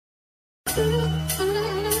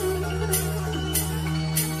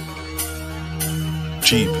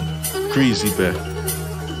Jeep, Greezy bear,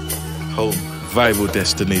 home, viral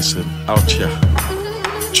destination, out here,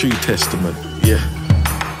 true testament, yeah,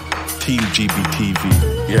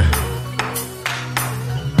 TeamGBTV, yeah.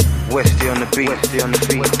 Westy on the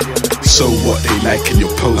beat. So what they like in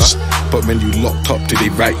your post, but when you locked up, do they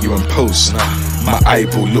write you on post? My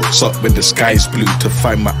eyeball looks up when the sky's blue to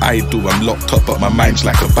find my idol. I'm locked up, but my mind's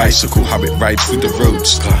like a bicycle, how it rides through the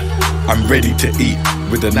roads. I'm ready to eat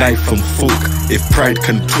with a knife and fork. If pride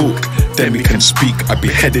can talk, then we can speak. I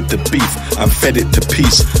beheaded the beef, I'm fed it to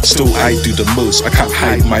peace. Still I do the most, I can't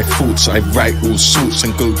hide my thoughts. I write all sorts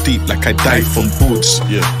and go deep like I dive from boards.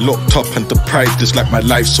 Locked up and deprived is like my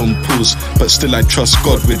life's on pause, but still I trust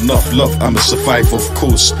God with enough love, I'ma survive of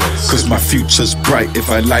course. Cause my future's bright if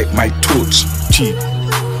I light my torch. G.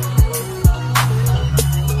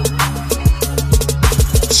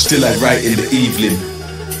 Still I write in the evening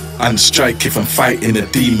and strike if I'm fighting a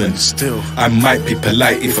demon. Still I might be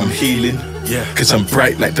polite if I'm healing, cause I'm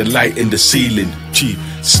bright like the light in the ceiling. G.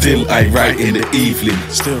 Still I write in the evening,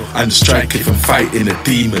 still and strike if I'm fighting a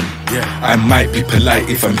demon. I might be polite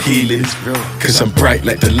if I'm healing, cause I'm bright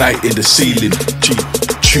like the light in the ceiling. G.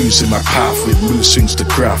 Choosing my path with mood swings to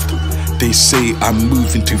craft. They say I'm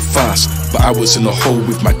moving too fast, but I was in a hole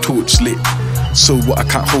with my torch lit. So what, I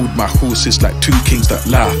can't hold my horses like two kings that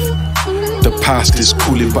laugh. The past is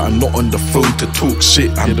calling, but I'm not on the phone to talk shit,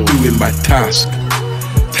 I'm doing my task.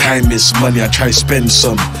 Time is money, I try spend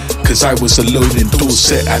some, cause I was alone in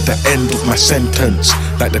Dorset at the end of my sentence.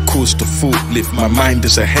 Like the course to forklift, my mind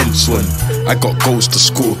is a hence one. I got goals to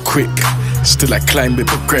score quick, still I climb with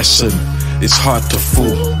progression. It's hard to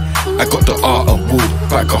fall, I got the art of war,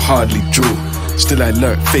 but I can hardly draw. Still I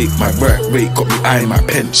learnt fake, my work rate got me eyeing my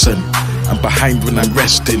pension. I'm behind when I'm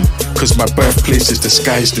resting, cause my birthplace is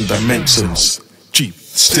disguised in dimensions. Jeep.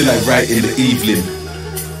 Still I write in the evening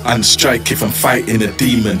and strike if I'm fighting a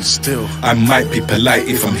demon. Still I might be polite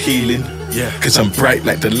if I'm healing, cause I'm bright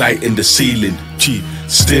like the light in the ceiling. G.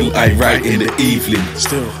 Still I write in the evening,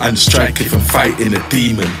 still and strike if I'm fighting a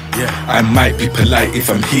demon. I might be polite if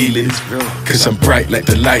I'm healing, cause I'm bright like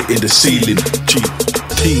the light in the ceiling. G.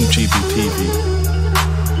 TeamGBTV,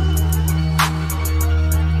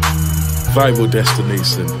 viral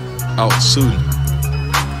destination, out soon.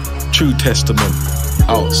 True testament,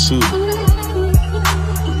 out soon.